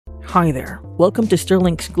Hi there, welcome to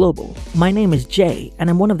Sterlinx Global. My name is Jay, and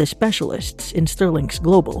I'm one of the specialists in Sterlinx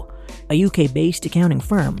Global, a UK-based accounting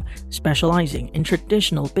firm specializing in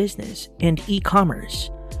traditional business and e-commerce.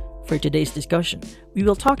 For today's discussion, we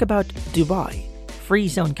will talk about Dubai, Free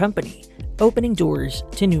Zone Company, opening doors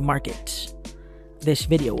to new markets. This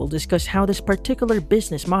video will discuss how this particular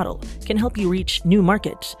business model can help you reach new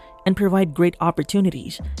markets and provide great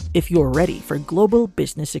opportunities if you're ready for global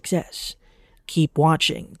business success. Keep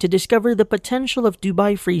watching to discover the potential of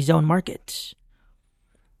Dubai Free Zone markets.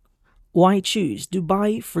 Why choose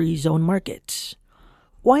Dubai Free Zone markets?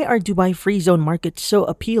 Why are Dubai Free Zone markets so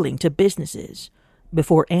appealing to businesses?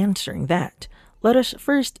 Before answering that, let us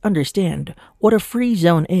first understand what a free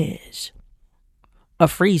zone is. A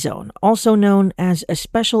free zone, also known as a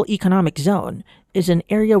special economic zone, is an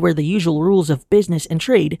area where the usual rules of business and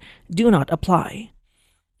trade do not apply.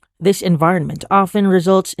 This environment often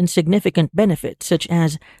results in significant benefits such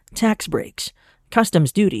as tax breaks,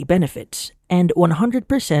 customs duty benefits, and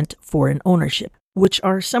 100% foreign ownership, which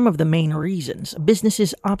are some of the main reasons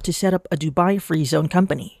businesses opt to set up a Dubai Free Zone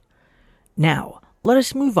company. Now, let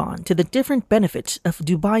us move on to the different benefits of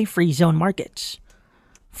Dubai Free Zone markets.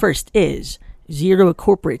 First is zero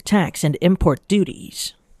corporate tax and import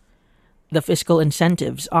duties. The fiscal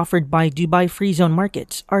incentives offered by Dubai Free Zone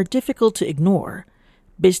markets are difficult to ignore.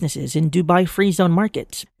 Businesses in Dubai Free Zone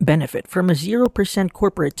markets benefit from a 0%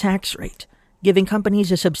 corporate tax rate, giving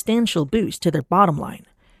companies a substantial boost to their bottom line.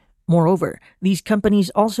 Moreover, these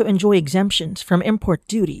companies also enjoy exemptions from import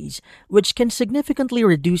duties, which can significantly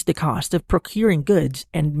reduce the cost of procuring goods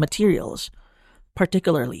and materials,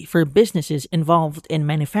 particularly for businesses involved in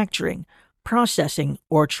manufacturing, processing,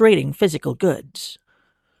 or trading physical goods.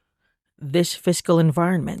 This fiscal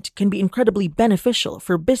environment can be incredibly beneficial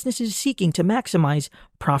for businesses seeking to maximize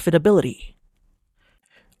profitability.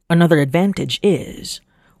 Another advantage is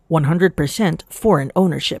 100% foreign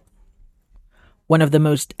ownership. One of the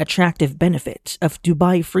most attractive benefits of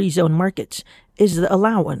Dubai Free Zone markets is the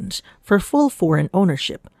allowance for full foreign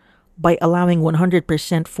ownership. By allowing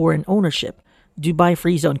 100% foreign ownership, Dubai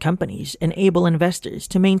Free Zone companies enable investors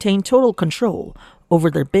to maintain total control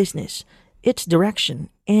over their business, its direction,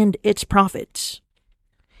 and its profits.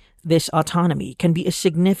 This autonomy can be a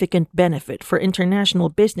significant benefit for international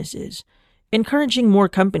businesses, encouraging more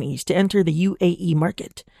companies to enter the UAE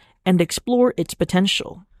market and explore its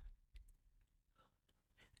potential.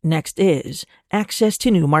 Next is access to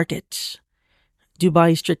new markets.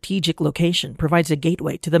 Dubai's strategic location provides a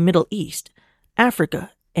gateway to the Middle East,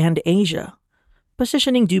 Africa, and Asia,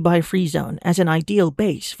 positioning Dubai Free Zone as an ideal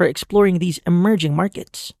base for exploring these emerging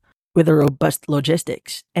markets. With a robust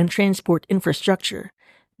logistics and transport infrastructure,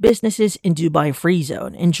 businesses in Dubai Free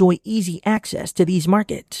Zone enjoy easy access to these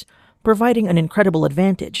markets, providing an incredible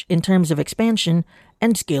advantage in terms of expansion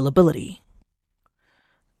and scalability.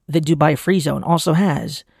 The Dubai Free Zone also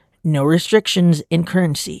has no restrictions in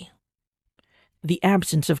currency. The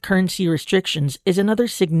absence of currency restrictions is another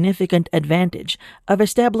significant advantage of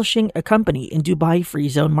establishing a company in Dubai Free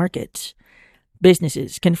Zone markets.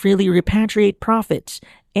 Businesses can freely repatriate profits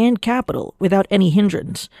and capital without any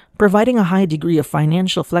hindrance, providing a high degree of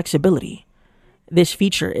financial flexibility. This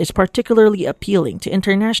feature is particularly appealing to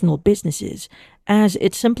international businesses as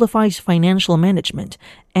it simplifies financial management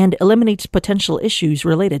and eliminates potential issues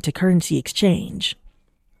related to currency exchange.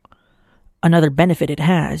 Another benefit it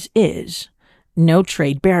has is no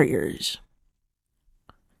trade barriers.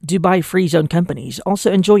 Dubai Free Zone companies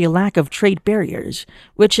also enjoy a lack of trade barriers,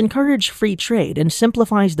 which encourage free trade and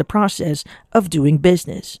simplifies the process of doing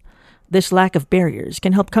business. This lack of barriers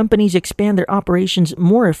can help companies expand their operations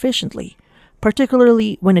more efficiently,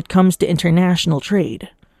 particularly when it comes to international trade.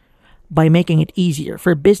 By making it easier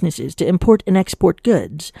for businesses to import and export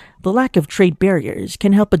goods, the lack of trade barriers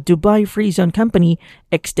can help a Dubai Free Zone company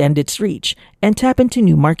extend its reach and tap into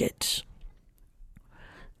new markets.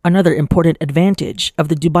 Another important advantage of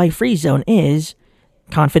the Dubai Free Zone is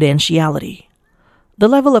confidentiality. The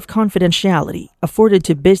level of confidentiality afforded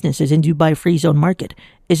to businesses in Dubai Free Zone market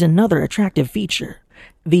is another attractive feature.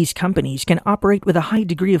 These companies can operate with a high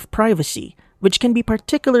degree of privacy, which can be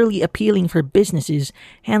particularly appealing for businesses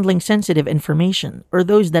handling sensitive information or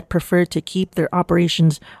those that prefer to keep their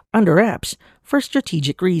operations under wraps for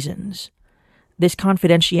strategic reasons. This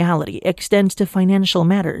confidentiality extends to financial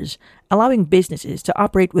matters, allowing businesses to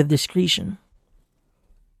operate with discretion.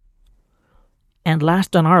 And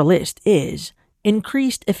last on our list is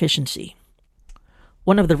increased efficiency.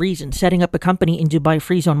 One of the reasons setting up a company in Dubai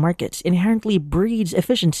Free Zone markets inherently breeds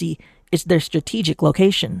efficiency is their strategic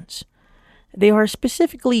locations. They are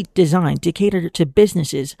specifically designed to cater to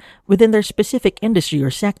businesses within their specific industry or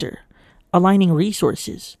sector, aligning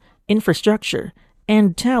resources, infrastructure,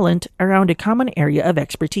 and talent around a common area of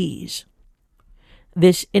expertise.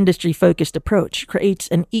 This industry-focused approach creates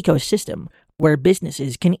an ecosystem where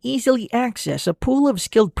businesses can easily access a pool of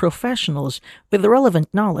skilled professionals with relevant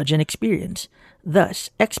knowledge and experience, thus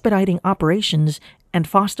expediting operations and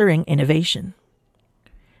fostering innovation.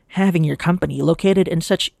 Having your company located in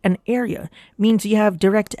such an area means you have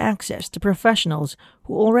direct access to professionals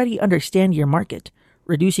who already understand your market,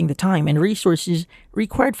 reducing the time and resources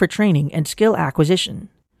required for training and skill acquisition.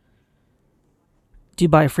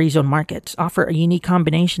 Dubai Free Zone markets offer a unique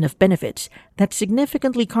combination of benefits that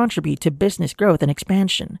significantly contribute to business growth and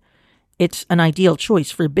expansion. It's an ideal choice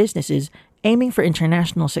for businesses aiming for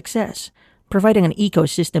international success, providing an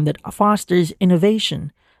ecosystem that fosters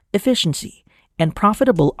innovation, efficiency, and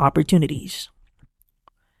profitable opportunities.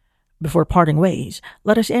 Before parting ways,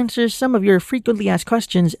 let us answer some of your frequently asked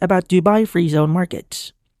questions about Dubai Free Zone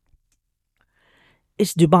markets.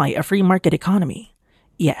 Is Dubai a free market economy?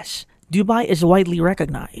 Yes, Dubai is widely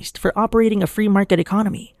recognized for operating a free market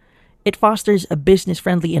economy. It fosters a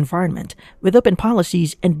business-friendly environment with open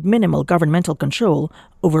policies and minimal governmental control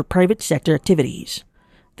over private sector activities.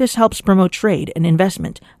 This helps promote trade and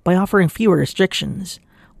investment by offering fewer restrictions.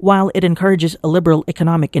 While it encourages a liberal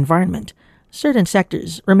economic environment, certain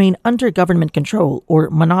sectors remain under government control or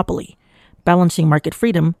monopoly, balancing market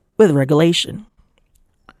freedom with regulation.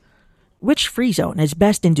 Which free zone is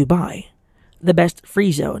best in Dubai? The best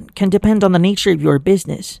free zone can depend on the nature of your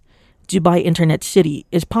business. Dubai Internet City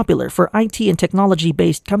is popular for IT and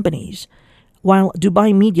technology-based companies, while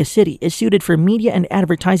Dubai Media City is suited for media and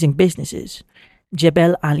advertising businesses.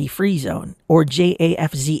 Jebel Ali Free Zone, or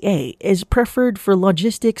JAFZA, is preferred for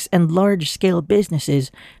logistics and large-scale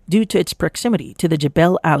businesses due to its proximity to the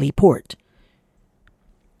Jebel Ali port.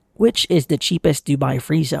 Which is the cheapest Dubai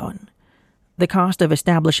Free Zone? The cost of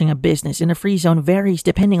establishing a business in a free zone varies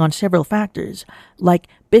depending on several factors, like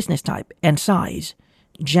business type and size.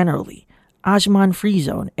 Generally, Ajman Free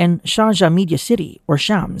Zone and Sharjah Media City, or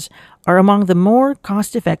Shams, are among the more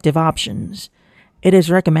cost-effective options. It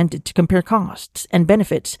is recommended to compare costs and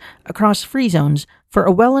benefits across free zones for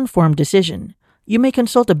a well-informed decision. You may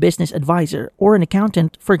consult a business advisor or an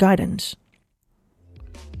accountant for guidance.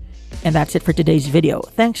 And that's it for today's video.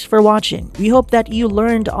 Thanks for watching. We hope that you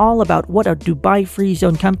learned all about what a Dubai Free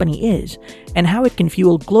Zone company is and how it can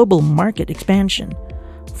fuel global market expansion.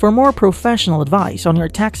 For more professional advice on your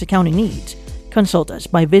tax accounting needs, consult us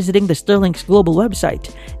by visiting the Sterlinx Global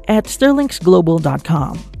website at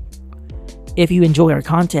sterlinxglobal.com. If you enjoy our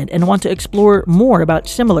content and want to explore more about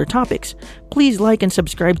similar topics, please like and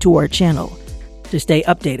subscribe to our channel. To stay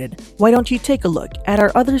updated, why don't you take a look at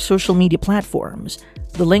our other social media platforms?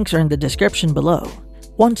 The links are in the description below.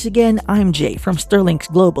 Once again, I'm Jay from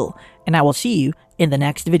Sterlinx Global, and I will see you in the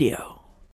next video.